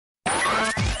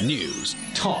News,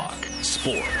 talk,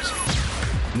 sports.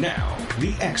 Now,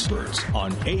 the experts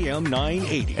on AM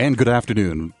 980. And good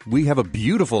afternoon. We have a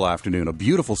beautiful afternoon, a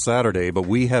beautiful Saturday, but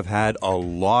we have had a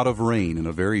lot of rain in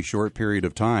a very short period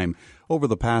of time over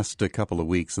the past couple of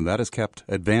weeks, and that has kept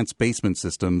Advanced Basement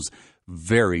Systems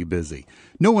very busy.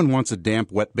 No one wants a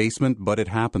damp, wet basement, but it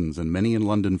happens, and many in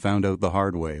London found out the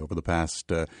hard way over the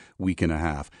past week and a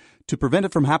half. To prevent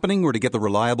it from happening or to get the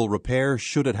reliable repair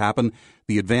should it happen,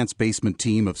 the Advanced Basement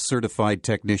team of certified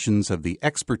technicians have the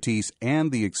expertise and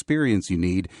the experience you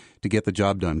need to get the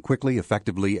job done quickly,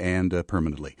 effectively, and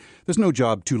permanently. There's no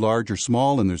job too large or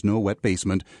small, and there's no wet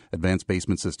basement Advanced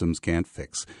Basement Systems can't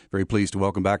fix. Very pleased to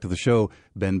welcome back to the show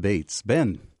Ben Bates.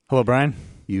 Ben. Hello, Brian.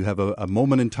 You have a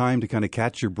moment in time to kind of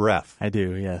catch your breath. I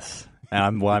do, yes.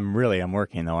 I'm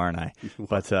working though, aren't I?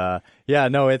 But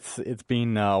it's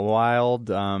been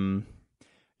wild.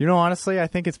 Honestly, I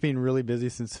think it's been really busy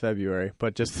since February.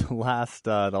 But just the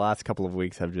last couple of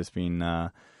weeks have just been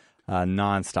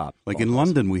nonstop. Like in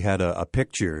London, we had a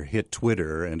picture hit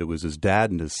Twitter, and it was his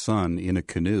dad and his son in a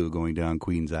canoe going down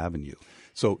Queen's Avenue.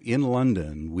 So in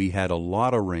London, we had a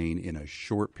lot of rain in a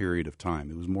short period of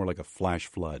time. It was more like a flash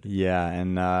flood. Yeah,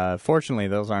 and fortunately,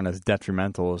 those aren't as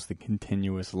detrimental as the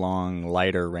continuous long,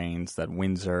 lighter rains that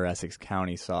Windsor, Essex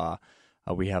County saw.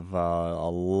 We have a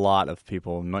lot of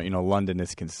people. London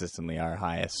is consistently our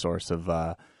highest source of,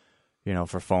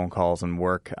 for phone calls and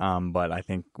work. But I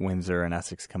think Windsor and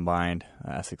Essex combined,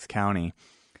 Essex County,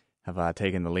 have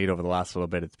taken the lead over the last little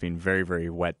bit. It's been very, very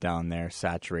wet down there,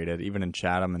 saturated. Even in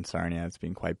Chatham and Sarnia, it's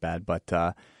been quite bad. But,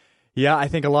 I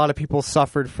think a lot of people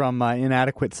suffered from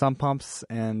inadequate sump pumps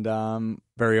and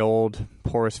very old,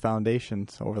 porous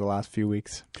foundations over the last few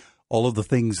weeks. All of the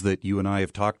things that you and I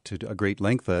have talked to a great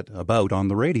length about on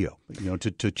the radio,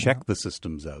 to check the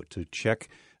systems out, to check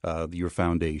your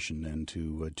foundation, and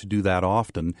to do that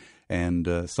often.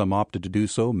 And some opted to do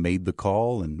so, made the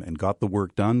call and got the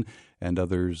work done, and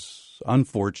others,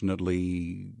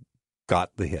 unfortunately, got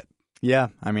the hit. Yeah,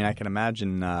 I mean, I can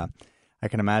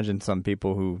imagine some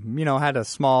people who, had a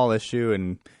small issue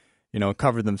and,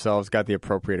 covered themselves, got the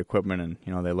appropriate equipment,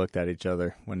 and, they looked at each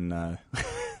other when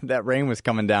that rain was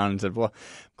coming down and said, well,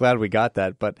 I'm glad we got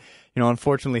that. But,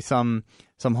 unfortunately, some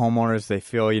homeowners, they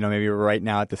feel, maybe right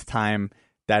now at this time,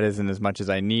 that isn't as much as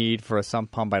I need for a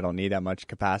sump pump. I don't need that much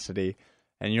capacity.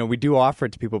 And, we do offer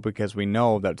it to people because we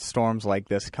know that storms like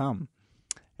this come.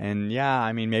 And,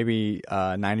 maybe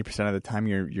 90% of the time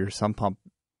your sump pump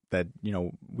that,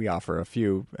 we offer a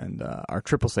few, and our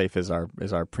Triple Safe is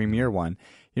our premier one.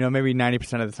 Maybe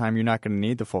 90% of the time you're not going to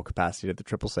need the full capacity of the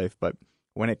Triple Safe. But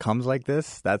when it comes like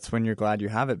this, that's when you're glad you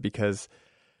have it, because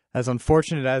as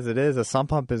unfortunate as it is, a sump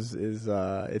pump is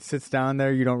it sits down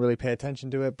there. You don't really pay attention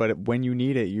to it, but when you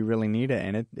need it, you really need it,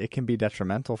 and it can be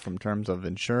detrimental from terms of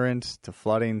insurance to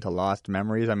flooding to lost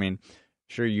memories. I mean,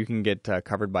 sure, you can get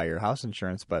covered by your house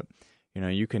insurance, but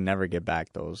you can never get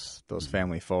back those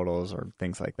family photos or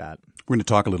things like that. We're going to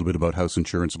talk a little bit about house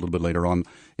insurance a little bit later on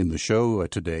in the show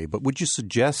today, but would you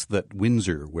suggest that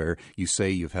Windsor, where you say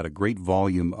you've had a great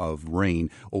volume of rain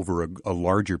over a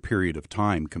larger period of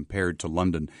time compared to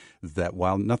London, that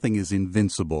while nothing is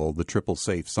invincible, the Triple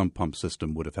Safe sump pump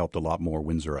system would have helped a lot more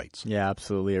Windsorites? Yeah,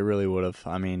 absolutely. It really would have.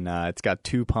 I mean, it's got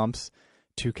two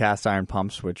cast iron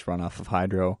pumps, which run off of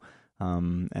hydro,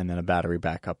 and then a battery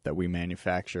backup that we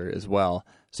manufacture as well.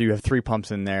 So you have three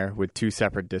pumps in there with two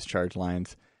separate discharge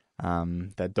lines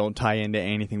that don't tie into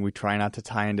anything. We try not to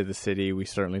tie into the city. We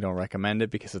certainly don't recommend it,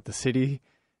 because if the city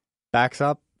backs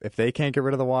up, if they can't get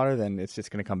rid of the water, then it's just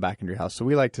going to come back into your house. So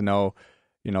we like to know,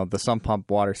 the sump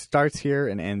pump water starts here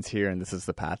and ends here, and this is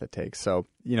the path it takes. So,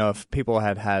 if people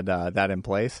had that in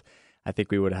place, I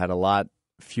think we would have had a lot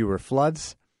fewer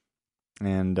floods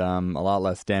and a lot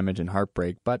less damage and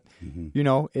heartbreak. But,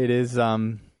 it is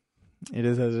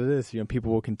as it is.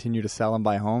 People will continue to sell and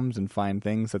buy homes and find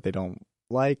things that they don't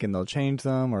like, and they'll change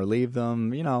them or leave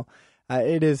them.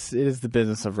 It is the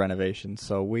business of renovation.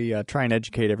 So we try and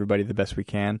educate everybody the best we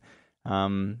can.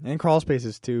 And crawl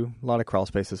spaces too. A lot of crawl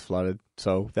spaces flooded.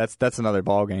 So that's another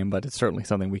ball game, but it's certainly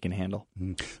something we can handle.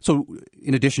 So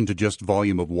in addition to just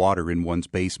volume of water in one's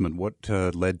basement, what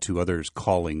led to others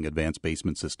calling Advanced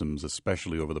Basement Systems,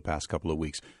 especially over the past couple of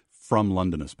weeks, from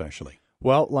London especially?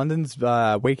 Well, London's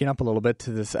waking up a little bit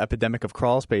to this epidemic of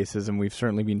crawl spaces, and we've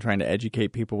certainly been trying to educate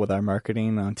people with our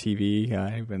marketing on TV.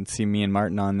 You can see me and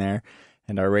Martin on there,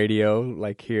 and our radio,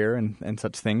 like here, and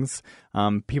such things.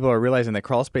 People are realizing that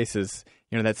crawl spaces,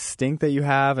 that stink that you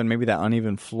have, and maybe that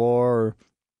uneven floor,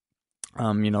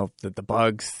 the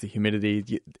bugs, the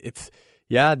humidity, it's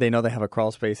yeah, they know they have a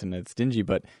crawl space and it's dingy,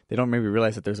 but they don't maybe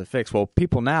realize that there's a fix. Well,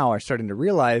 people now are starting to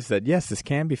realize that, yes, this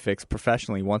can be fixed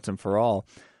professionally once and for all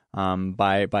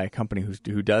by a company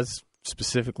who does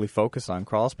specifically focus on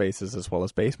crawl spaces as well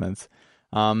as basements.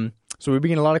 So we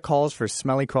begin a lot of calls for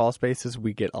smelly crawl spaces.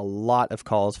 We get a lot of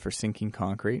calls for sinking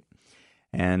concrete.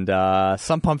 And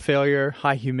sump pump failure,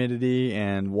 high humidity,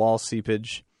 and wall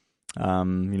seepage,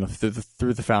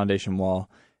 through the foundation wall.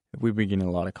 We've been getting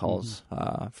a lot of calls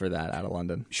for that out of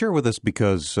London. Share with us,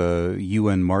 because you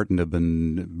and Martin have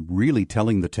been really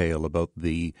telling the tale about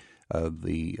the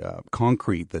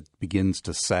concrete that begins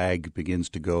to sag, begins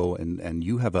to go, and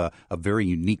you have a very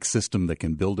unique system that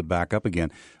can build it back up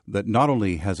again that not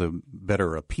only has a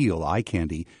better appeal, eye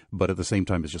candy, but at the same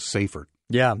time is just safer.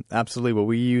 Yeah, absolutely. Well,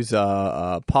 we use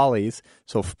polys,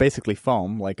 so basically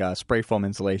foam, like spray foam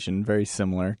insulation, very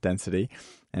similar density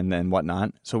and then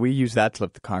whatnot. So we use that to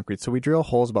lift the concrete. So we drill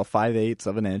holes about 5/8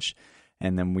 of an inch,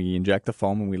 and then we inject the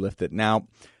foam and we lift it. Now,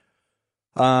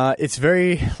 it's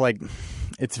very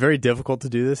difficult to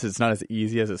do this. It's not as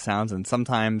easy as it sounds, and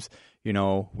sometimes,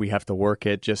 we have to work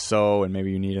it just so, and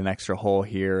maybe you need an extra hole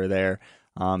here or there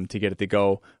to get it to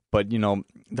go. But,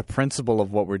 the principle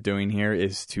of what we're doing here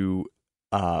is to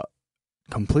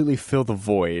completely fill the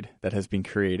void that has been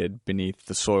created beneath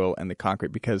the soil and the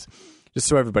concrete, because just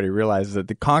so everybody realizes that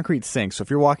the concrete sinks. So if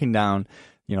you're walking down,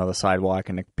 the sidewalk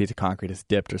and a piece of concrete is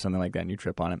dipped or something like that and you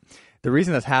trip on it, the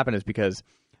reason that's happened is because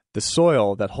the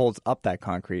soil that holds up that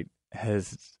concrete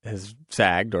has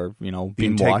sagged or, been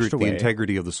washed away. The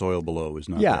integrity of the soil below is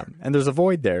not there. Yeah, and there's a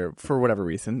void there for whatever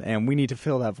reason, and we need to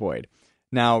fill that void.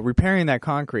 Now, repairing that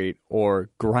concrete or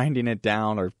grinding it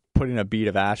down or putting a bead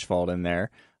of asphalt in there,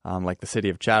 like the city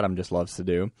of Chatham just loves to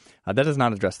do, that does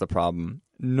not address the problem,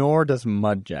 nor does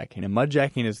mud jacking. And mud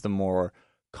jacking is the more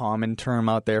common term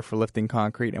out there for lifting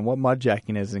concrete. And what mud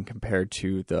jacking is in compared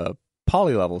to the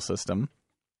poly-level system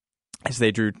is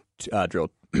they drilled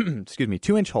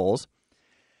 2-inch holes,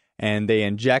 and they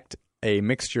inject a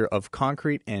mixture of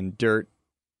concrete and dirt,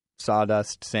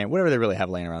 sawdust, sand, whatever they really have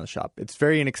laying around the shop. It's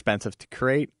very inexpensive to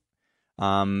create.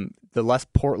 The less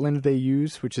Portland they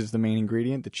use, which is the main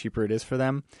ingredient, the cheaper it is for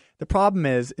them. The problem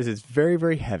is it's very,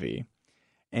 very heavy,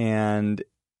 and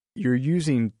you're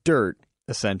using dirt,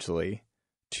 essentially,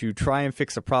 to try and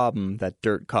fix a problem that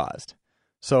dirt caused.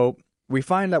 So we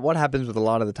find that what happens with a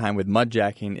lot of the time with mud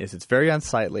jacking is it's very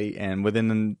unsightly, and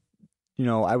within,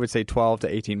 I would say 12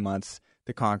 to 18 months,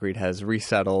 the concrete has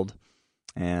resettled,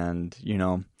 and,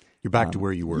 you're back to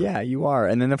where you were. Yeah, you are.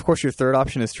 And then, of course, your third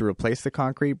option is to replace the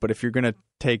concrete. But if you're going to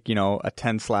take, a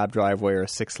 10-slab driveway or a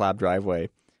 6-slab driveway,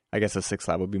 I guess a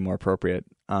 6-slab would be more appropriate,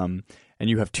 and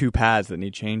you have 2 pads that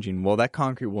need changing, well, that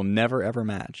concrete will never, ever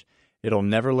match. It'll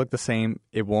never look the same.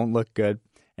 It won't look good.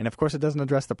 And, of course, it doesn't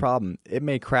address the problem. It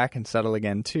may crack and settle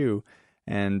again, too.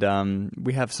 And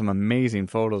we have some amazing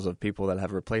photos of people that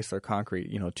have replaced their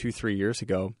concrete, 2-3 years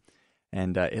ago.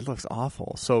 And it looks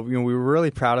awful. So, we were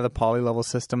really proud of the poly-level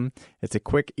system. It's a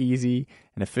quick, easy,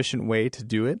 and efficient way to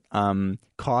do it.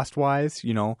 Cost-wise,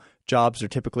 jobs are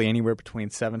typically anywhere between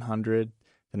 $700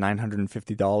 to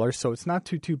 $950. So it's not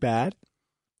too bad.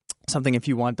 Something, if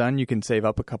you want done, you can save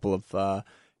up a couple of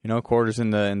quarters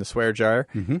in the swear jar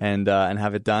and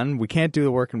have it done. We can't do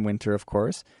the work in winter, of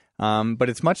course, but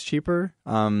it's much cheaper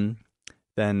than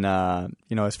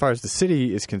as far as the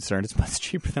city is concerned. It's much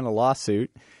cheaper than a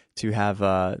lawsuit to have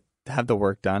the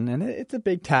work done, and it's a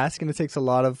big task, and it takes a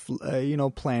lot of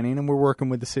planning. And we're working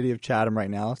with the city of Chatham right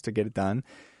now to get it done,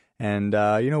 and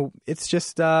it's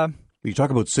just. You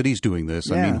talk about cities doing this.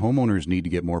 Yeah. I mean, homeowners need to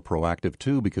get more proactive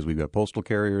too, because we've got postal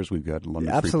carriers, we've got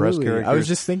London Free Press carriers. I was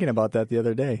just thinking about that the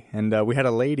other day, and we had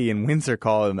a lady in Windsor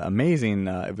call amazing.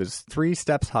 It was 3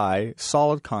 steps high,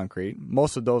 solid concrete.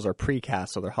 Most of those are precast,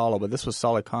 so they're hollow, but this was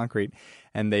solid concrete,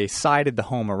 and they sided the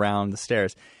home around the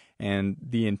stairs. And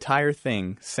the entire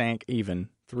thing sank even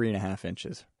 3.5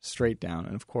 inches straight down.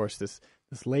 And of course, this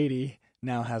lady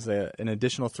now has an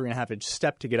additional 3.5-inch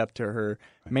step to get up to her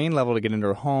main level to get into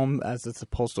her home, as it's a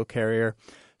postal carrier.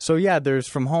 So yeah, there's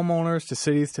from homeowners to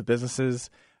cities to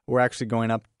businesses. We're actually going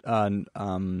up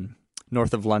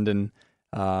north of London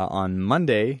on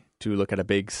Monday to look at a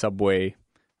big subway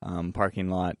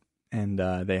parking lot. And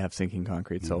they have sinking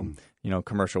concrete. So,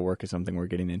 commercial work is something we're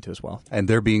getting into as well. And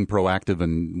they're being proactive,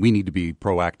 and we need to be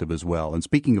proactive as well. And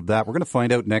speaking of that, we're going to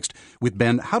find out next with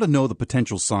Ben how to know the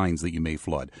potential signs that you may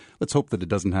flood. Let's hope that it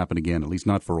doesn't happen again, at least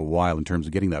not for a while, in terms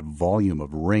of getting that volume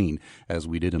of rain as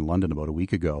we did in London about a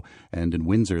week ago. And in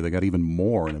Windsor, they got even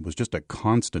more, and it was just a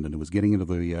constant, and it was getting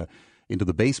into into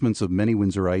the basements of many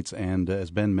Windsorites. And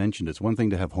as Ben mentioned, it's one thing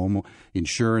to have home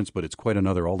insurance, but it's quite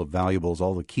another, all the valuables,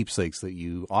 all the keepsakes that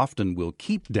you often will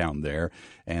keep down there,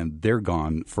 and they're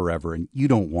gone forever, and you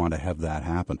don't want to have that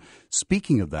happen.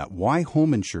 Speaking of that, why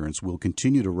home insurance will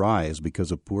continue to rise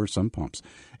because of poor sump pumps.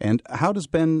 And how does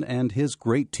Ben and his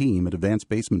great team at Advanced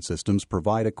Basement Systems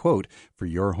provide a quote for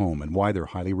your home, and why they're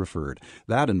highly referred?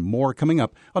 That and more coming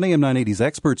up on AM 980's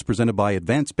Experts, presented by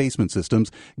Advanced Basement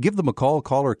Systems. Give them a call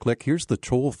or click. Here's the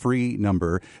toll-free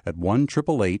number at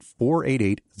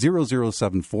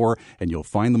 1-888-488-0074, and you'll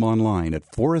find them online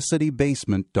at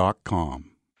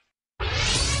forestcitybasement.com.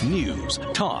 News,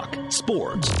 talk,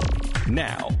 sports.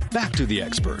 Now, back to the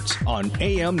Experts on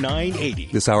AM 980.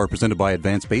 This hour presented by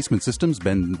Advanced Basement Systems.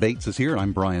 Ben Bates is here, and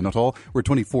I'm Brian Nuttall. We're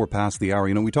 24 past the hour.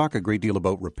 You know, we talk a great deal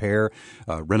about repair,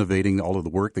 renovating, all of the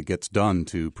work that gets done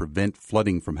to prevent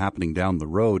flooding from happening down the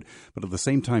road. But at the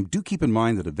same time, do keep in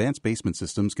mind that Advanced Basement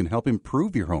Systems can help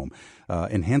improve your home,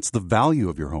 enhance the value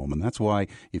of your home. And that's why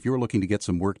if you're looking to get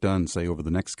some work done, say, over the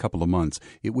next couple of months,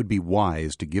 it would be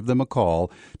wise to give them a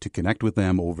call, to connect with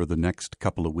them over the next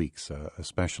couple of weeks,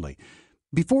 especially.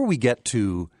 Before we get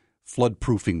to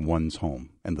flood-proofing one's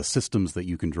home and the systems that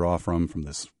you can draw from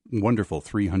this wonderful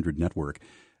 300 network,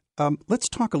 let's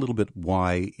talk a little bit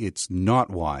why it's not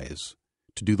wise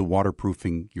to do the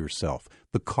waterproofing yourself,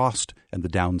 the cost and the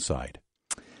downside.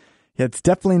 Yeah, it's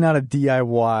definitely not a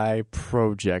DIY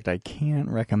project. I can't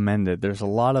recommend it. There's a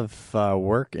lot of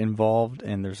work involved,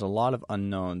 and there's a lot of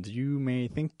unknowns. You may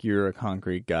think you're a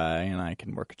concrete guy, and I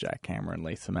can work a jackhammer and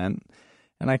lay cement,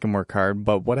 and I can work hard,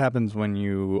 but what happens when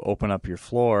you open up your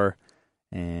floor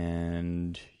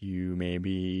and you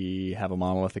maybe have a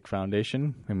monolithic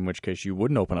foundation, in which case you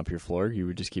wouldn't open up your floor. You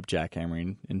would just keep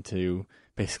jackhammering into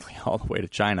basically all the way to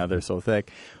China. They're so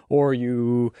thick. Or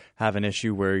you have an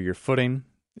issue where your footing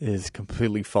is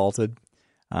completely faulted.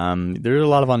 There's a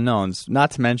lot of unknowns, not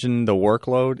to mention the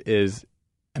workload is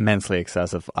immensely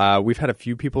excessive. We've had a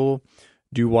few people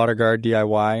do WaterGuard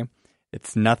DIY.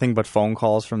 It's nothing but phone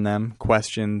calls from them,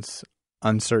 questions,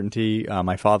 uncertainty.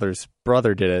 My father's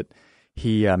brother did it.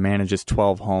 He manages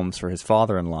 12 homes for his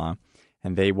father-in-law,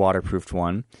 and they waterproofed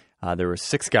one. There were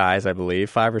 6 guys, I believe,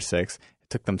 5 or 6. It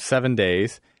took them 7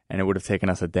 days, and it would have taken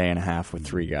us a day and a half with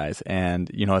 3 guys.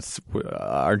 And, you know,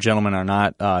 our gentlemen are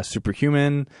not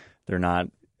superhuman. They're not,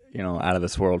 you know, out of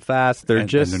this world fast. And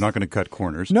they're not going to cut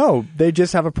corners. No, they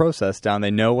just have a process down.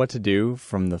 They know what to do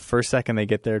from the first second they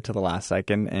get there to the last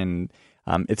second. And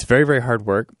it's very, very hard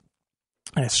work.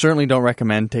 I certainly don't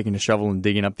recommend taking a shovel and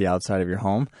digging up the outside of your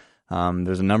home.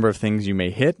 There's a number of things you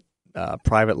may hit.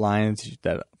 Private lines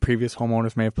that previous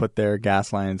homeowners may have put there,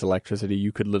 gas lines, electricity.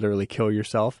 You could literally kill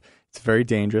yourself. It's very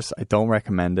dangerous. I don't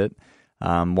recommend it.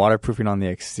 Waterproofing on the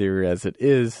exterior as it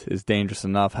is dangerous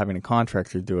enough. Having a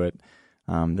contractor do it,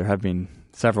 there have been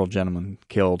several gentlemen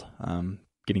killed,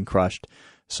 getting crushed.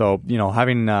 So, you know,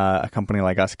 having a company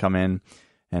like us come in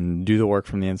and do the work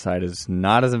from the inside is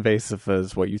not as invasive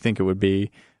as what you think it would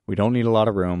be. We don't need a lot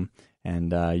of room,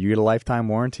 and you get a lifetime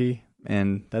warranty,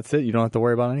 and that's it. You don't have to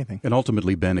worry about anything. And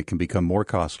ultimately, Ben, it can become more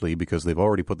costly because they've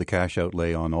already put the cash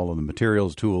outlay on all of the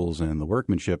materials, tools, and the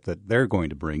workmanship that they're going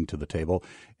to bring to the table,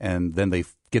 and then they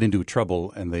get into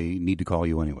trouble and they need to call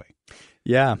you anyway.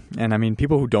 Yeah, and I mean,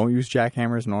 people who don't use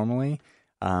jackhammers normally,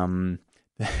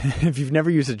 if you've never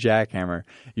used a jackhammer,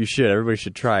 you should. Everybody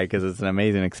should try because it's an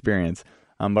amazing experience.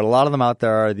 But a lot of them out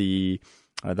there are the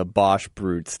Bosch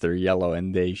Brutes. They're yellow,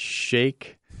 and they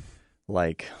shake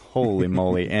like holy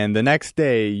moly. And the next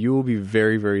day, you will be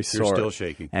very, very sore. You're still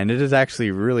shaking. And it has actually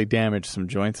really damaged some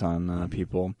joints on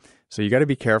people. So you got to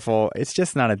be careful. It's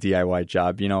just not a DIY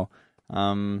job, you know.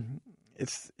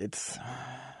 It's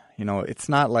you know, it's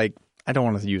not like, I don't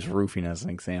want to use roofing as an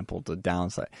example to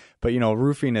downside. But, you know,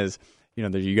 roofing is, you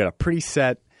know, you got a pretty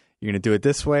set, you're going to do it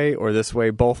this way or this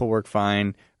way. Both will work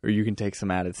fine. Or you can take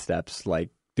some added steps like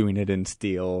doing it in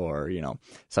steel or, you know,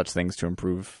 such things to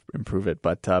improve it.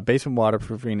 But basement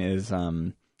waterproofing is,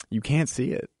 you can't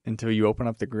see it until you open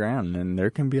up the ground. And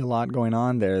there can be a lot going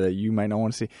on there that you might not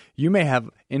want to see. You may have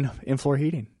in-floor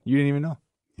heating. You didn't even know,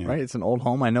 right? It's an old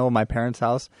home. I know my parents'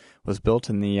 house was built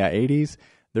in the 80s.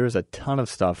 There's a ton of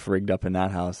stuff rigged up in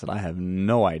that house that I have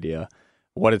no idea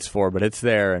what it's for, but it's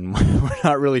there, and we're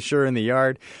not really sure in the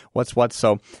yard what's what.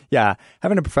 So, yeah,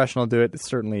 having a professional do it is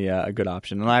certainly a good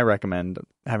option, and I recommend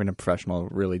having a professional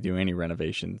really do any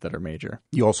renovations that are major.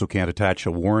 You also can't attach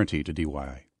a warranty to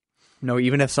DIY. No,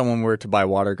 even if someone were to buy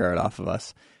WaterGuard off of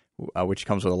us, which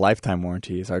comes with a lifetime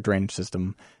warranty, is our drainage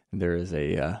system, there is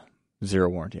a 0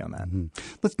 warranty on that. Mm-hmm.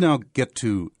 Let's now get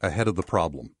to ahead of the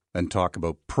problem and talk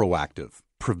about proactive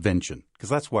prevention, because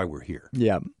that's why we're here.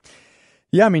 Yeah.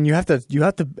 Yeah, I mean, you have to,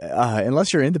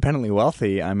 unless you're independently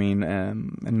wealthy. I mean,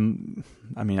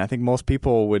 I think most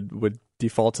people would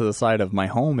default to the side of my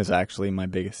home is actually my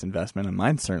biggest investment, and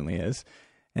mine certainly is.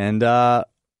 And you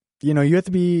have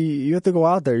to go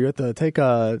out there. You have to take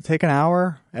an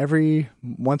hour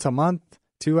once a month,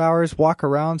 2 hours, walk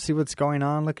around, see what's going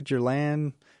on, look at your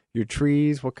land, your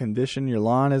trees, what condition your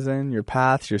lawn is in, your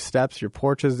paths, your steps, your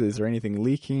porches. Is there anything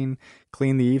leaking?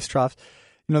 Clean the eaves troughs.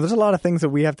 There's a lot of things that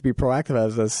we have to be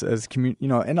proactive as community,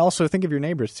 and also think of your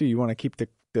neighbors too. You want to keep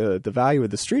the value of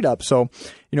the street up. So,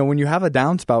 when you have a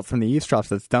downspout from the eaves troughs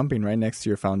that's dumping right next to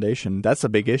your foundation, that's a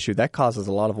big issue. That causes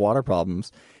a lot of water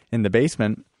problems in the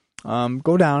basement.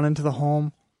 Go down into the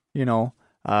home,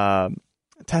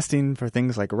 testing for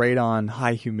things like radon,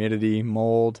 high humidity,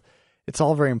 mold. It's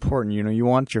all very important. You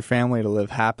want your family to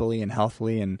live happily and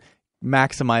healthily and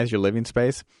maximize your living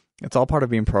space. It's all part of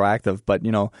being proactive. But,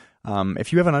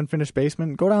 if you have an unfinished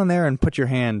basement, go down there and put your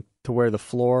hand to where the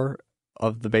floor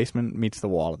of the basement meets the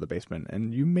wall of the basement.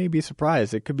 And you may be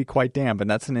surprised. It could be quite damp, and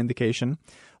that's an indication.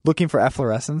 Looking for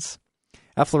efflorescence.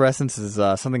 Efflorescence is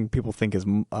something people think is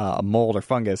a mold or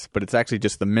fungus, but it's actually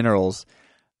just the minerals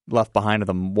left behind of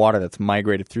the water that's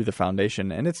migrated through the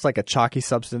foundation. And it's like a chalky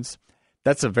substance.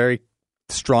 That's a very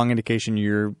strong indication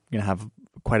you're going to have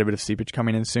quite a bit of seepage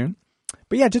coming in soon.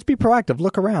 But yeah, just be proactive.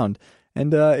 Look around.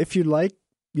 And if you'd like,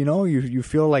 you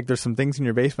feel like there's some things in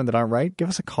your basement that aren't right, give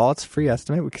us a call. It's a free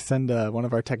estimate. We can send one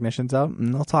of our technicians out,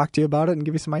 and they'll talk to you about it and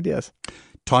give you some ideas.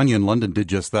 Tanya in London did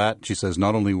just that. She says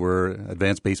not only were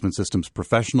Advanced Basement Systems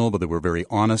professional, but they were very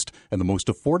honest and the most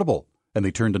affordable. And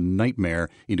they turned a nightmare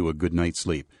into a good night's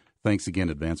sleep. Thanks again,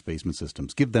 Advanced Basement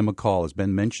Systems. Give them a call. As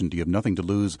Ben mentioned, you have nothing to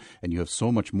lose, and you have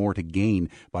so much more to gain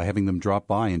by having them drop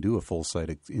by and do a full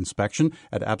site inspection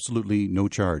at absolutely no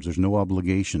charge. There's no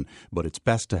obligation, but it's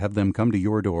best to have them come to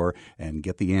your door and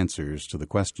get the answers to the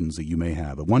questions that you may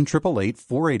have. At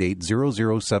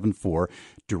 1-888-488-0074,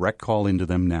 direct call into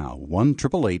them now.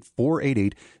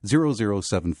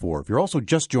 1-888-488-0074. If you're also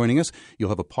just joining us, you'll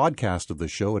have a podcast of the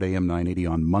show at AM 980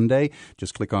 on Monday.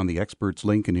 Just click on the experts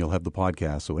link, and you'll have the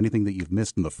podcast. So anything that you've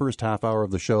missed in the first half hour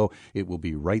of the show, it will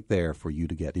be right there for you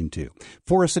to get into.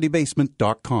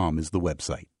 ForestCityBasement.com is the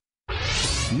website.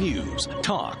 News,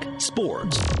 talk,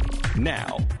 sports.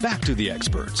 Now, back to the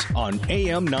experts on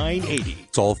AM 980.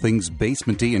 It's all things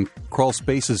basementy and crawl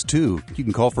spaces, too. You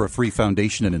can call for a free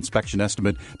foundation and inspection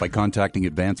estimate by contacting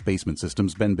Advanced Basement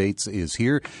Systems. Ben Bates is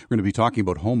here. We're going to be talking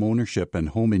about home ownership and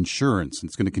home insurance.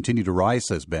 It's going to continue to rise,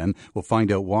 says Ben. We'll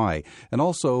find out why. And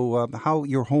also how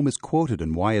your home is quoted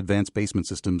and why Advanced Basement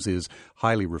Systems is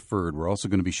highly referred. We're also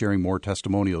going to be sharing more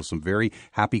testimonials, some very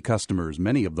happy customers,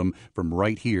 many of them from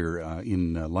right here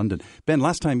in London. Ben,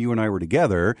 last time you and I were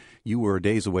together, you were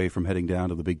days away from heading down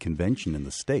to the big convention in the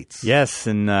States. Yes,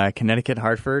 in Connecticut,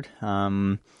 Hartford.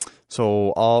 So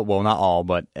not all,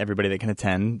 but everybody that can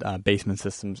attend, Basement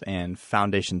Systems and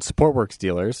Foundation Supportworks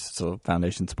dealers. So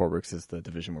Foundation Supportworks is the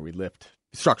division where we lift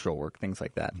structural work, things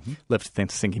like that, lift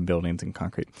sinking buildings and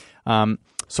concrete.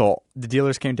 So the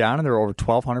dealers came down, and there were over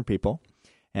 1,200 people.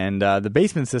 And the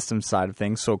Basement Systems side of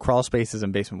things, so crawl spaces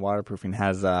and basement waterproofing,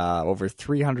 has over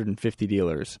 350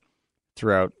 dealers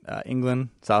throughout England,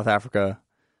 South Africa,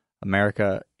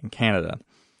 America, and Canada.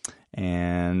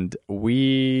 And there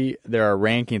are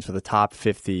rankings for the top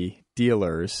 50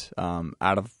 dealers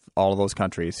out of all of those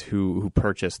countries who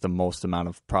purchase the most amount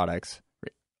of products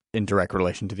in direct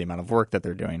relation to the amount of work that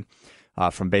they're doing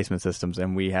from Basement Systems.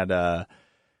 And we had a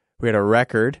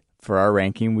record for our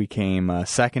ranking. We came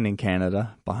second in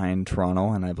Canada behind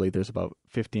Toronto, and I believe there's about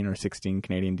 15 or 16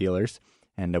 Canadian dealers.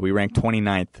 And we ranked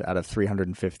 29th out of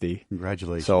 350.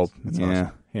 Congratulations. So, that's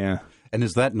awesome. Yeah. And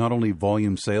is that not only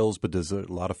volume sales, but there's a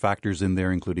lot of factors in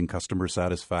there, including customer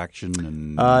satisfaction?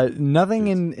 And nothing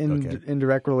in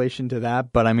direct relation to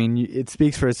that, but I mean, it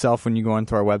speaks for itself when you go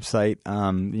onto our website.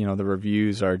 The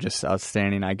reviews are just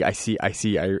outstanding. I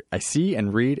see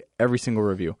and read every single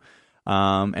review.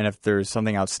 And if there's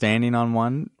something outstanding on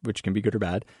one, which can be good or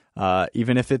bad,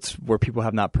 even if it's where people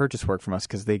have not purchased work from us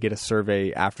because they get a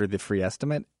survey after the free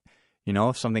estimate,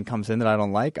 if something comes in that I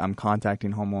don't like, I'm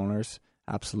contacting homeowners,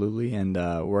 absolutely, and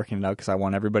working it out because I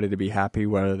want everybody to be happy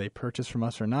whether they purchase from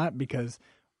us or not, because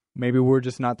maybe we're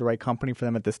just not the right company for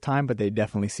them at this time, but they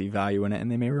definitely see value in it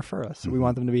and they may refer us. So we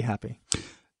want them to be happy.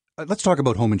 Let's talk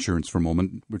about home insurance for a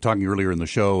moment. We were talking earlier in the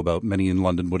show about many in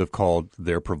London would have called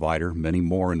their provider. Many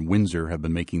more in Windsor have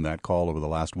been making that call over the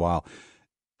last while.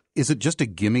 Is it just a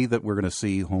gimme that we're going to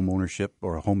see home ownership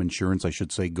or home insurance, I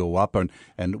should say, go up?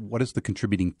 And what is the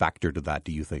contributing factor to that,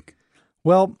 do you think?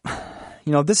 Well,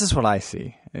 this is what I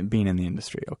see being in the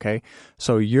industry, okay?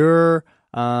 So your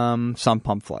sump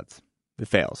pump floods. It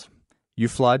fails. You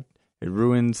flood, it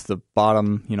ruins the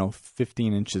bottom,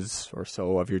 15 inches or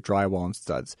so of your drywall and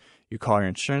studs. You call your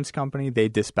insurance company. They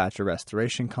dispatch a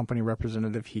restoration company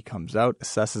representative. He comes out,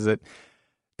 assesses it.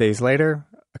 Days later,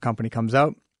 a company comes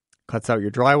out, cuts out your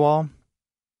drywall,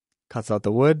 cuts out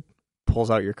the wood,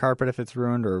 pulls out your carpet if it's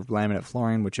ruined, or laminate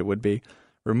flooring, which it would be,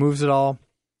 removes it all,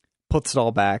 puts it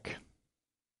all back,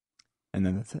 and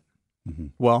then that's it. Mm-hmm.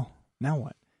 Well, now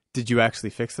what? Did you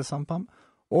actually fix the sump pump?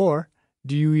 Or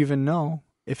do you even know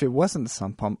if it wasn't the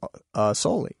sump pump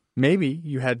solely? Maybe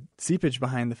you had seepage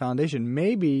behind the foundation.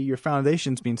 Maybe your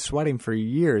foundation's been sweating for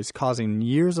years, causing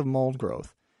years of mold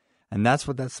growth. And that's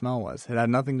what that smell was. It had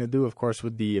nothing to do, of course,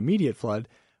 with the immediate flood.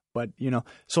 But,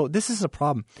 so this is a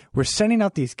problem. We're sending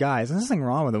out these guys, and there's nothing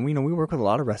wrong with them. We work with a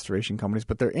lot of restoration companies,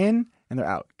 but they're in and they're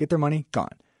out. Get their money, gone.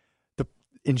 The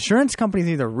insurance companies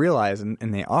either realize, and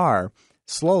they are,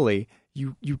 slowly,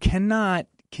 you cannot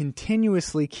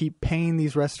continuously keep paying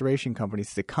these restoration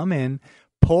companies to come in,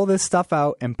 pull this stuff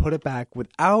out, and put it back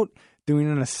without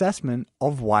doing an assessment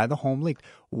of why the home leaked.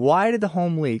 Why did the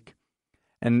home leak?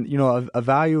 And, the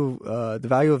value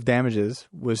of damages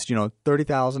was,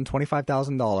 $30,000,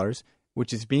 $25,000,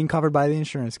 which is being covered by the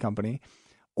insurance company,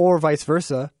 or vice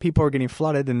versa. People are getting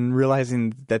flooded and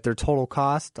realizing that their total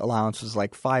cost allowance was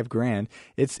like $5,000.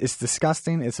 It's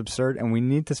disgusting. It's absurd. And we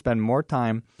need to spend more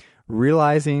time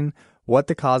realizing what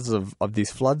the causes of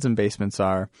these floods and basements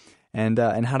are and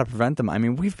how to prevent them. I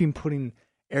mean, we've been putting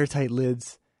airtight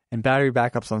lids and battery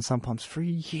backups on sump pumps for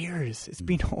years. It's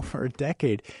been over a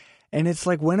decade. And it's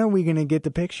like, when are we going to get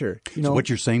the picture? So what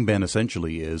you're saying, Ben,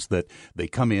 essentially is that they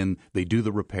come in, they do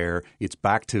the repair, it's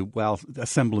back to, a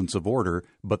semblance of order,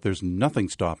 but there's nothing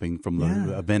stopping from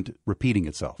the event repeating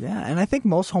itself. Yeah, and I think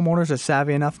most homeowners are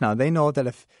savvy enough now. They know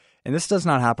that and this does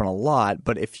not happen a lot,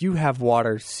 but if you have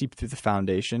water seep through the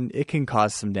foundation, it can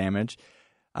cause some damage.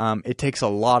 It takes a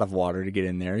lot of water to get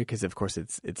in there because, of course,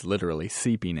 it's literally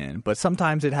seeping in. But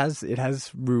sometimes it has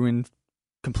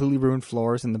completely ruined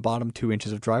floors in the bottom 2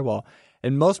 inches of drywall.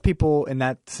 And most people in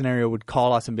that scenario would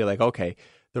call us and be like, okay,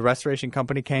 the restoration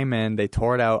company came in, they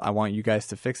tore it out. I want you guys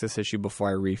to fix this issue before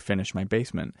I refinish my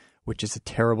basement, which is a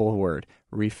terrible word,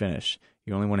 refinish.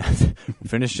 You only want to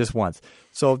finish just once.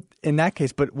 So in that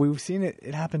case, but we've seen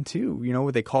it happen too.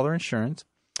 They call their insurance.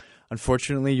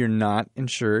 Unfortunately, you're not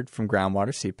insured from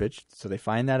groundwater seepage. So they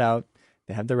find that out.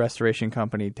 They have the restoration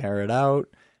company tear it out.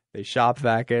 They shop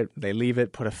vac it, they leave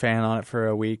it, put a fan on it for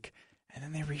a week, and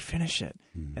then they refinish it,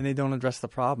 and they don't address the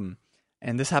problem.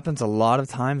 And this happens a lot of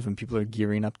times when people are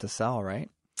gearing up to sell,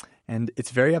 right? And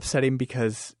it's very upsetting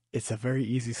because it's a very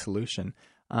easy solution.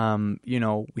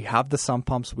 We have the sump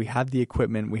pumps, we have the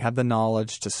equipment, we have the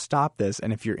knowledge to stop this.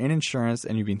 And if you're in insurance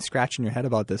and you've been scratching your head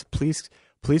about this, please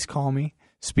call me,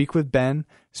 speak with Ben,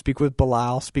 speak with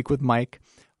Bilal, speak with Mike.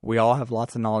 We all have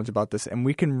lots of knowledge about this, and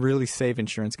we can really save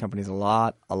insurance companies a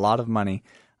lot of money,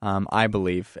 I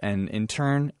believe, and in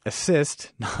turn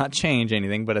assist, not change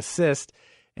anything, but assist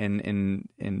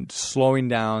in slowing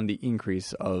down the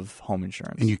increase of home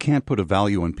insurance. And you can't put a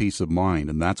value on peace of mind,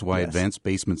 and that's why Advanced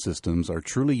Basement Systems are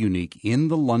truly unique in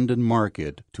the London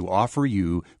market to offer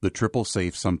you the triple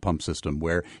safe sump pump system,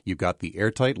 where you've got the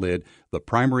airtight lid, the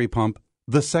primary pump,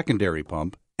 the secondary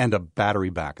pump, and a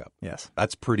battery backup. Yes.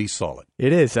 That's pretty solid.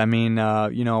 It is. I mean,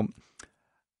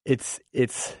 it's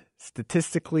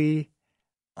statistically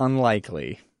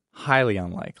unlikely, highly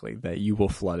unlikely, that you will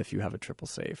flood if you have a triple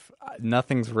safe.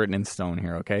 Nothing's written in stone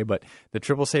here, okay? But the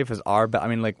triple safe is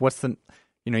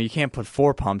you can't put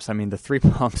 4 pumps. I mean, the 3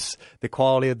 pumps, the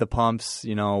quality of the pumps,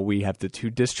 we have the 2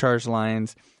 discharge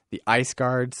lines, the ice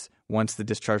guards. Once the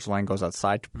discharge line goes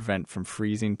outside to prevent from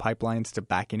freezing pipelines to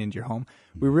backing into your home,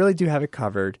 we really do have it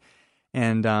covered.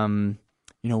 And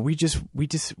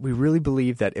we really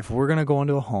believe that if we're going to go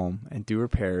into a home and do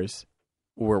repairs,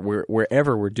 or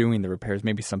wherever we're doing the repairs,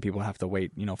 maybe some people have to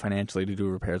wait, financially to do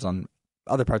repairs on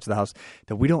other parts of the house,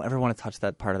 that we don't ever want to touch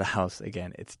that part of the house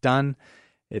again. It's done.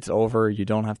 It's over. You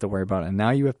don't have to worry about it. And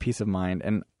now you have peace of mind.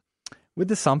 And with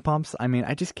the sump pumps, I mean,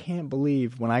 I just can't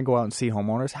believe when I go out and see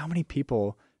homeowners, how many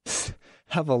people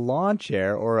have a lawn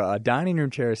chair or a dining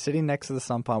room chair sitting next to the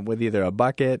sump pump with either a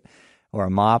bucket or a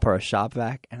mop or a shop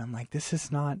vac. And I'm like, this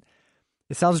is not,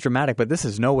 it sounds dramatic, but this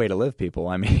is no way to live, people.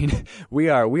 I mean, we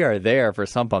are there for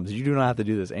sump pumps. You do not have to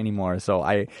do this anymore. So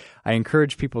I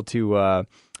encourage people to,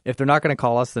 if they're not going to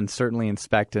call us, then certainly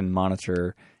inspect and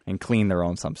monitor and clean their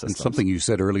own sump systems. And something you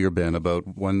said earlier, Ben,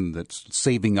 about one that's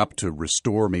saving up to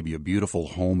restore maybe a beautiful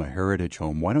home, a heritage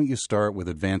home. Why don't you start with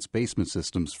Advanced Basement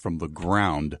Systems from the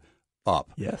ground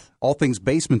up. Yes. All things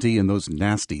basement-y and those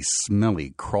nasty,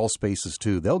 smelly crawl spaces,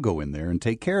 too. They'll go in there and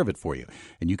take care of it for you.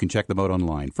 And you can check them out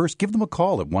online. First, give them a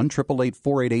call at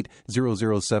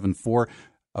 1-888-488-0074.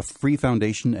 A free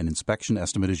foundation and inspection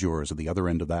estimate is yours at the other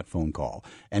end of that phone call.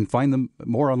 And find them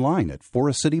more online at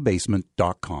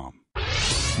forestcitybasement.com.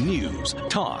 News,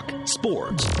 talk,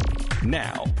 sports.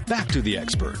 Now, back to the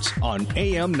experts on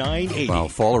AM 980. Well,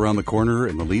 fall around the corner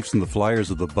and the Leafs and the Flyers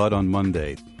are the bud on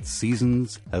Monday.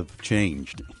 Seasons have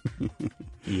changed.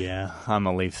 Yeah, I'm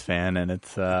a Leafs fan, and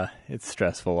it's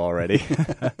stressful already.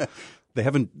 They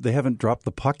haven't dropped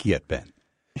the puck yet, Ben.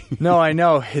 No, I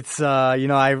know. It's,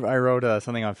 I wrote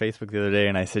something on Facebook the other day,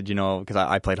 and I said, because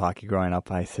I played hockey growing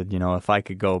up, I said, if I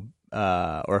could go,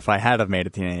 or if I had have made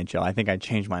it to the NHL, I think I'd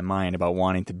change my mind about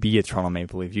wanting to be a Toronto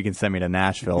Maple Leaf. You can send me to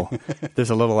Nashville. There's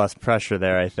a little less pressure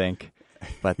there, I think.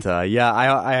 But,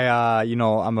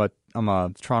 I'm a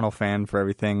Toronto fan for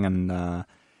everything, and,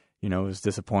 it was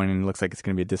disappointing. It looks like it's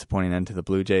going to be a disappointing end to the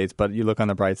Blue Jays. But you look on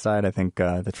the bright side, I think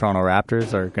the Toronto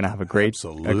Raptors are going to have a great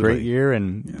year.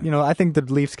 And, I think the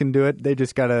Leafs can do it. They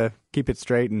just got to keep it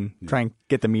straight and try and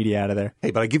get the media out of there. Hey,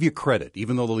 but I give you credit.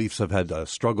 Even though the Leafs have had a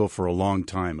struggle for a long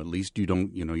time, at least you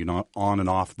don't, you're not on and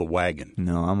off the wagon.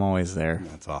 No, I'm always there.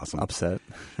 That's awesome. Upset.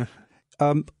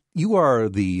 You are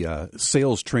the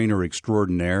sales trainer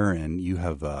extraordinaire, and you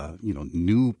have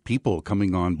new people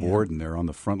coming on board, and they're on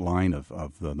the front line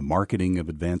of the marketing of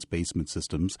Advanced Basement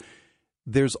Systems.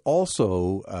 There's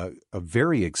also a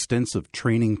very extensive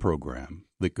training program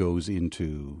that goes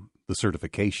into the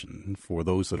certification for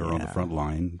those that are on the front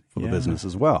line for the business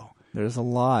as well. There's a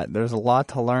lot. There's a lot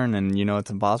to learn, and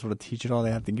it's impossible to teach it all.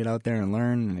 They have to get out there and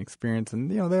learn and experience. And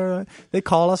they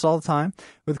call us all the time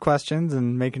with questions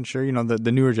and making sure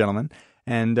the newer gentlemen.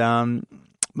 And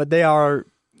but they are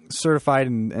certified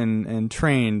and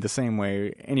trained the same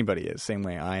way anybody is, same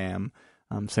way I am,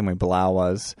 same way Bilal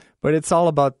was. But it's all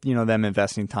about them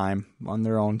investing time on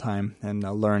their own time and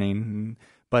learning.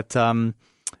 But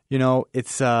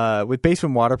it's with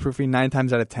basement waterproofing, 9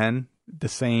 times out of 10. The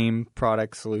same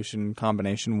product solution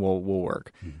combination will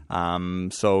work.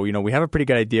 So, we have a pretty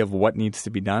good idea of what needs to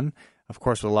be done. Of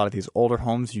course, with a lot of these older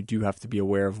homes, you do have to be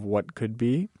aware of what could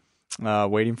be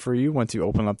waiting for you once you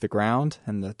open up the ground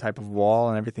and the type of wall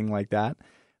and everything like that.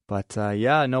 But,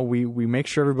 we make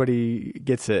sure everybody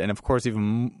gets it. And, of course,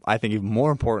 I think even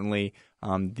more importantly,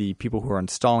 the people who are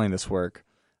installing this work,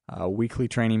 weekly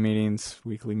training meetings,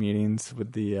 weekly meetings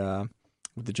with the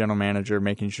general manager,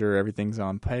 making sure everything's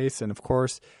on pace. And, of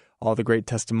course, all the great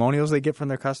testimonials they get from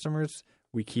their customers.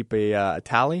 We keep a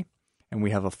tally, and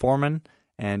we have a foreman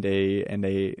and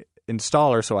a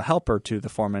installer, so a helper to the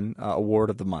foreman, award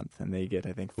of the month. And they get,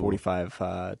 I think,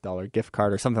 $45 gift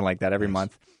card or something like that every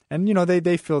month. And,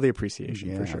 they feel the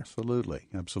appreciation for sure. Absolutely.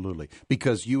 Absolutely.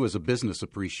 Because you as a business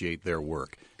appreciate their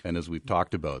work. And as we've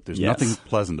talked about, there's nothing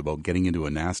pleasant about getting into a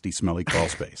nasty, smelly crawl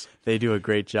space. They do a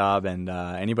great job. And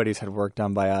anybody who's had work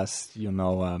done by us,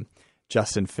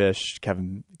 Justin Fish,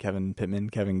 Kevin Pittman,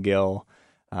 Kevin Gill,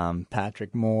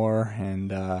 Patrick Moore, and,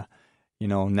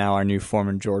 now our new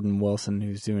foreman, Jordan Wilson,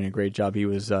 who's doing a great job. He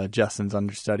was Justin's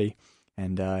understudy.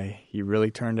 And he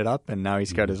really turned it up, and now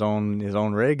he's got his own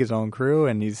rig, his own crew,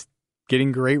 and he's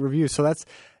getting great reviews. So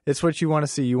it's what you want to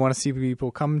see. You want to see people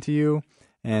come to you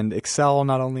and excel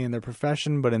not only in their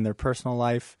profession but in their personal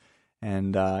life.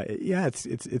 And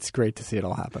it's great to see it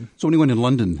all happen. So anyone in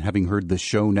London having heard this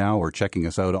show now or checking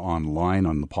us out online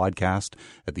on the podcast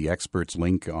at the experts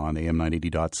link on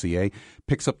am980.ca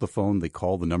picks up the phone. They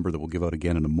call the number that we'll give out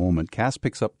again in a moment. Cass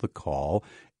picks up the call.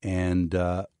 And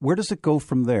where does it go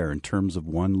from there in terms of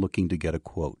one looking to get a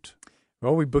quote?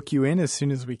 Well, we book you in as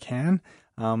soon as we can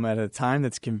at a time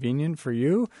that's convenient for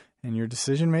you and your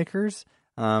decision makers.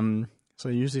 So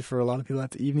usually for a lot of people,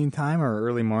 that's evening time or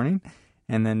early morning.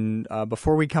 And then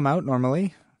before we come out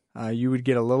normally, you would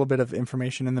get a little bit of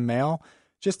information in the mail,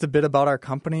 just a bit about our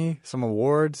company, some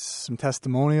awards, some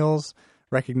testimonials,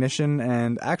 recognition,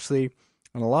 and actually –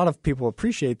 and a lot of people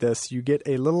appreciate this. You get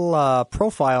a little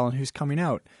profile on who's coming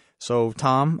out. So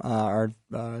Tom, our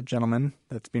gentleman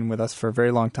that's been with us for a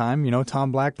very long time,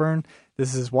 Tom Blackburn. This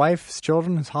is his wife, his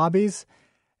children, his hobbies.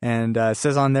 And it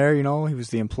says on there, he was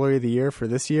the employee of the year for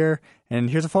this year. And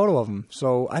here's a photo of him.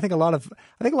 So I think a lot of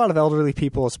elderly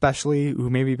people, especially who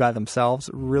may be by themselves,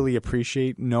 really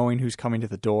appreciate knowing who's coming to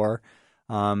the door.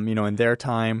 In their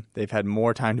time, they've had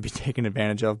more time to be taken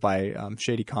advantage of by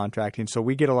shady contracting. So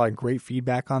we get a lot of great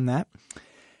feedback on that.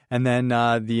 And then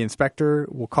the inspector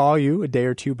will call you a day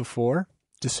or two before,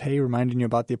 just, reminding you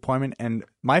about the appointment. And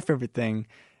my favorite thing,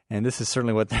 and this is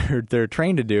certainly what they're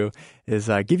trained to do, is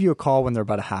give you a call when they're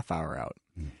about a half hour out.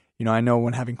 I know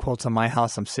when having quotes on my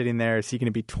house, I'm sitting there. Is he going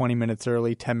to be 20 minutes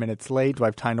early, 10 minutes late? Do I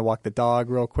have time to walk the dog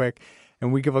real quick?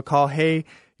 And we give a call. Hey,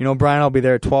 Brian, I'll be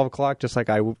there at 12 o'clock, just like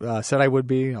I said I would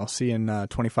be. I'll see you in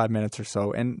 25 minutes or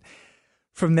so. And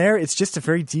from there, it's just a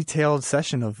very detailed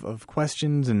session of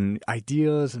questions and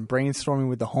ideas and brainstorming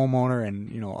with the homeowner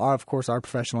and, of course, our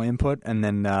professional input. And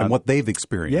then and what they've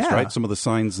experienced, right? Some of the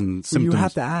signs and symptoms. You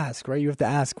have to ask, right? You have to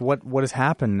ask what has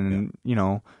happened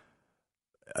and,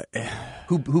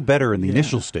 Who better in the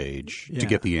initial stage to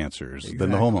get the answers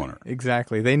than the homeowner?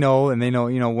 Exactly. They know, and they know,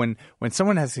 when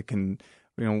someone has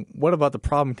what about the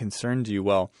problem concerns you?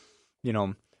 Well,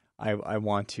 I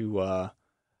want to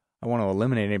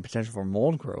eliminate any potential for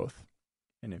mold growth.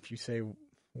 And if you say,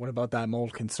 what about that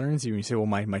mold concerns you? And you say, well,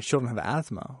 my children have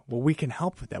asthma. Well, we can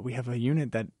help with that. We have a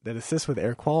unit that assists with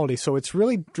air quality. So it's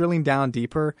really drilling down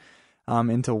deeper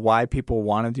into why people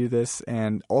want to do this.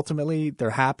 And ultimately, they're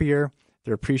happier.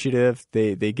 They're appreciative.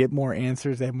 They get more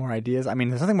answers. They have more ideas. I mean,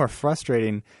 there's nothing more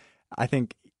frustrating, I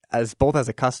think, as both as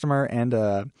a customer and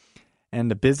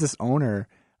a business owner,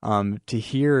 to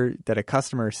hear that a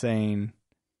customer is saying,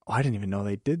 "Oh, I didn't even know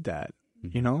they did that."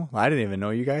 Mm-hmm. I didn't even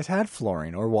know you guys had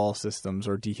flooring or wall systems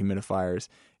or dehumidifiers.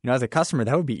 As a customer,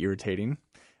 that would be irritating.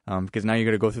 Because now you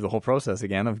got to go through the whole process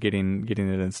again of getting it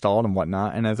installed and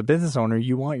whatnot. And as a business owner,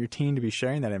 you want your team to be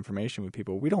sharing that information with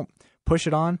people. We don't push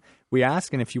it on. We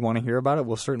ask, and if you want to hear about it,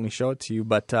 we'll certainly show it to you.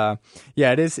 But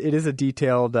it is a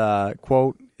detailed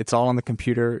quote. It's all on the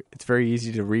computer. It's very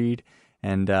easy to read,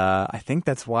 and I think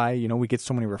that's why we get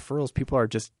so many referrals. People are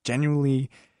just genuinely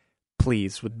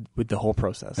pleased with the whole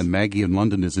process. And Maggie in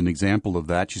London is an example of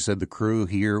that. She said the crew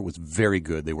here was very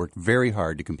good. They worked very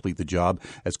hard to complete the job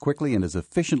as quickly and as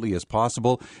efficiently as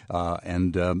possible,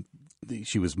 and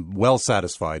she was well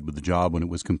satisfied with the job when it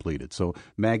was completed. So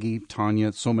Maggie,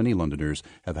 Tanya, so many Londoners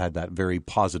have had that very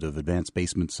positive Advanced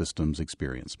Basement Systems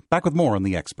experience. Back with more on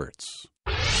The Experts.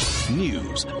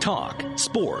 News, talk,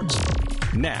 sports.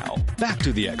 Now, back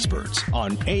to The Experts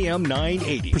on AM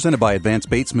 980. Presented by Advanced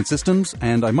Basement Systems,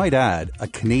 and I might add, a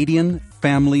Canadian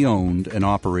family-owned and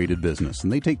operated business.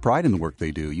 And they take pride in the work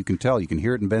they do. You can tell, you can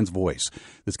hear it in Ben's voice.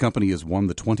 This company has won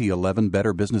the 2011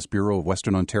 Better Business Bureau of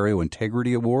Western Ontario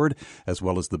Integrity Award, as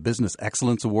well as the Business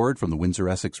Excellence Award from the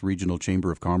Windsor-Essex Regional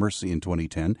Chamber of Commerce in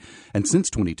 2010. And since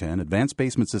 2010, Advanced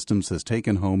Basement Systems has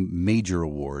taken home major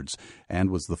awards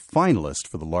and was the finalist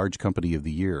for the Large Company of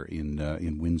the Year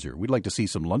in Windsor. We'd like to see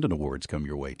some London awards come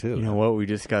your way, too. You know what? We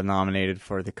just got nominated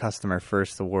for the Customer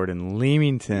First Award in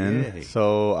Leamington. Yay.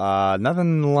 So nothing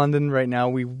in London right now.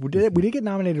 We did get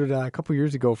nominated a couple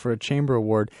years ago for a Chamber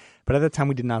Award, but at that time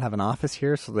we did not have an office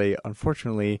here, so they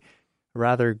unfortunately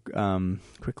rather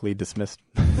quickly dismissed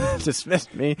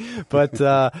me. But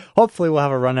hopefully we'll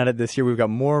have a run at it this year. We've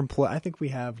got more employees. I think we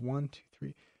have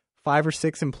 5 or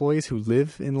 6 employees who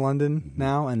live in London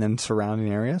now and then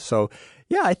surrounding area. So,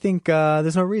 yeah, I think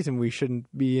there's no reason we shouldn't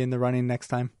be in the running next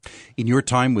time. In your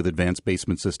time with Advanced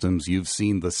Basement Systems, you've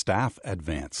seen the staff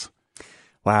advance.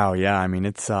 Wow, yeah. I mean,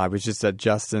 it's. I was just at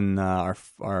Justin, our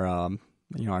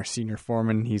senior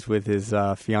foreman. He's with his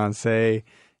fiance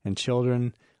and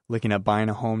children, looking at buying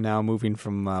a home now, moving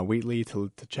from Wheatley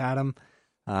to Chatham.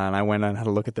 And I went and had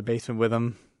a look at the basement with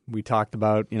him. We talked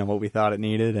about what we thought it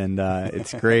needed, and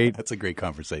it's great. That's a great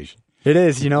conversation. It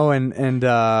is, and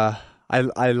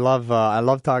I love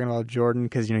talking about Jordan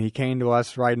because he came to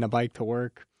us riding a bike to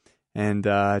work, and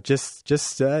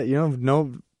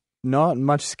not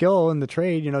much skill in the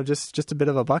trade, just a bit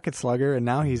of a bucket slugger, and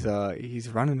now he's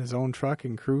running his own truck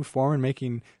and crew foreman,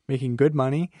 making good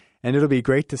money, and it'll be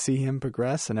great to see him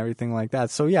progress and everything like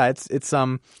that. So yeah, it's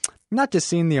not just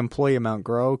seeing the employee amount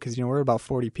grow because we're about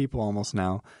 40 people almost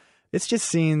now. It's just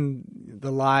seeing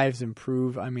the lives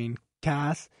improve. I mean,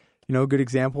 Cass, good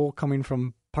example coming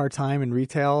from part-time in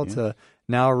retail to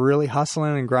now really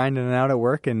hustling and grinding it out at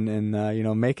work and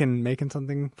making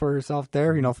something for herself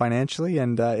there, financially.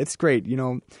 And it's great.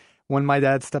 When my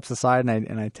dad steps aside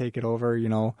and I take it over,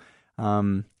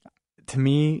 to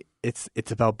me,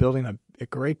 it's about building a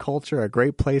great culture, a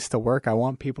great place to work. I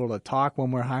want people to talk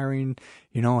when we're hiring,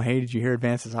 hey, did you hear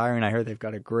Advance is hiring? I heard they've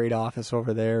got a great office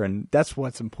over there. And that's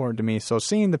what's important to me. So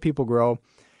seeing the people grow,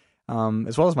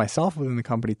 as well as myself within the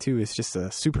company too, is just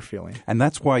a super feeling. And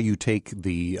that's why you take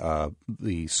the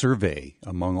survey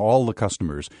among all the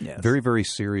customers very, very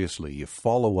seriously. You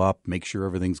follow up, make sure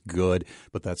everything's good,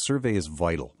 but that survey is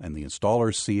vital. And the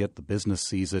installers see it, the business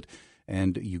sees it,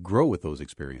 and you grow with those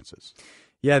experiences.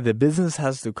 Yeah, the business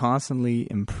has to constantly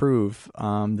improve.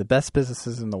 The best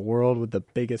businesses in the world with the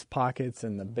biggest pockets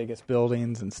and the biggest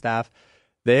buildings and staff,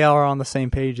 they are on the same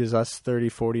page as us 30,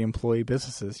 40 employee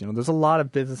businesses. There's a lot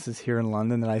of businesses here in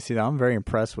London that I see that I'm very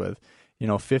impressed with.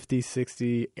 50,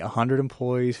 60, 100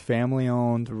 employees, family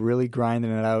owned, really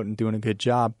grinding it out and doing a good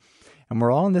job. And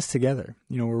we're all in this together.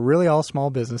 We're really all small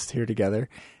business here together.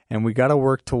 And we got to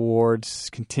work towards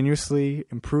continuously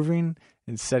improving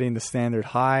and setting the standard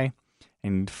high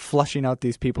and flushing out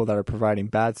these people that are providing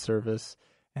bad service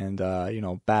and,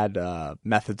 bad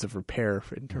methods of repair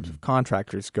in terms of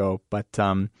contractors go. But,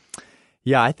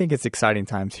 I think it's exciting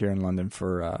times here in London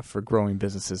for growing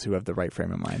businesses who have the right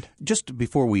frame of mind. Just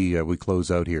before we close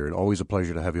out here, always a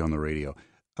pleasure to have you on the radio.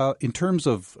 In terms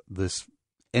of this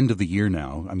end of the year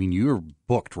now, I mean, you're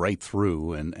booked right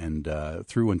through and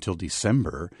through until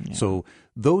December. Yeah. So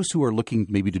those who are looking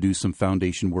maybe to do some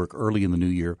foundation work early in the new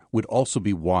year would also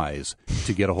be wise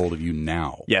to get a hold of you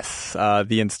now. Yes.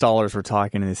 The installers were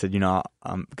talking and they said,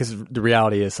 because the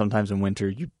reality is sometimes in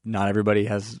winter, not everybody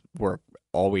has work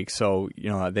all week. So,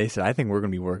 they said, I think we're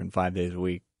going to be working 5 days a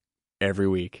week, every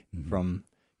week from,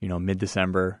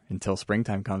 mid-December until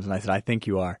springtime comes. And I said, I think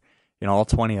you are, all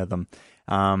 20 of them.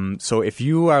 So if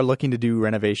you are looking to do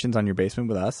renovations on your basement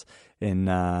with us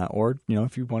or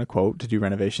if you want a quote to do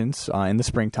renovations in the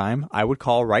springtime, I would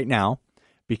call right now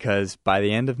because by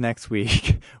the end of next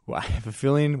week, I have a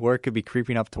feeling work could be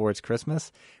creeping up towards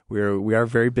Christmas. We are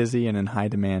very busy and in high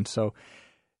demand. So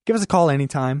give us a call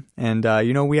anytime. And,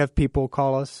 we have people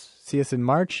call us, see us in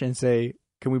March and say,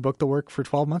 can we book the work for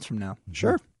 12 months from now? Mm-hmm.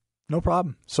 Sure. No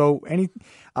problem. So as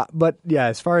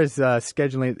far as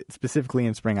scheduling specifically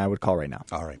in spring, I would call right now.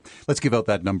 All right. Let's give out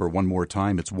that number one more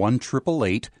time. It's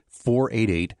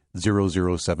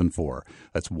 1-888-488-0074.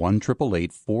 That's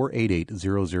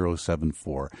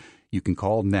 1-888-488-0074. You can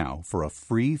call now for a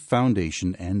free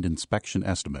foundation and inspection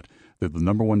estimate. They're the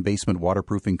number one basement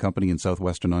waterproofing company in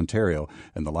southwestern Ontario,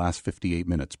 and the last 58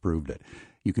 minutes proved it.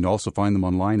 You can also find them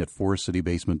online at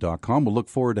forestcitybasement.com. We'll look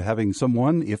forward to having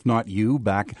someone, if not you,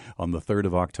 back on the 3rd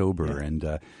of October. Yeah.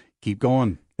 And keep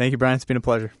going. Thank you, Brian. It's been a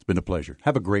pleasure. It's been a pleasure.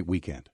 Have a great weekend.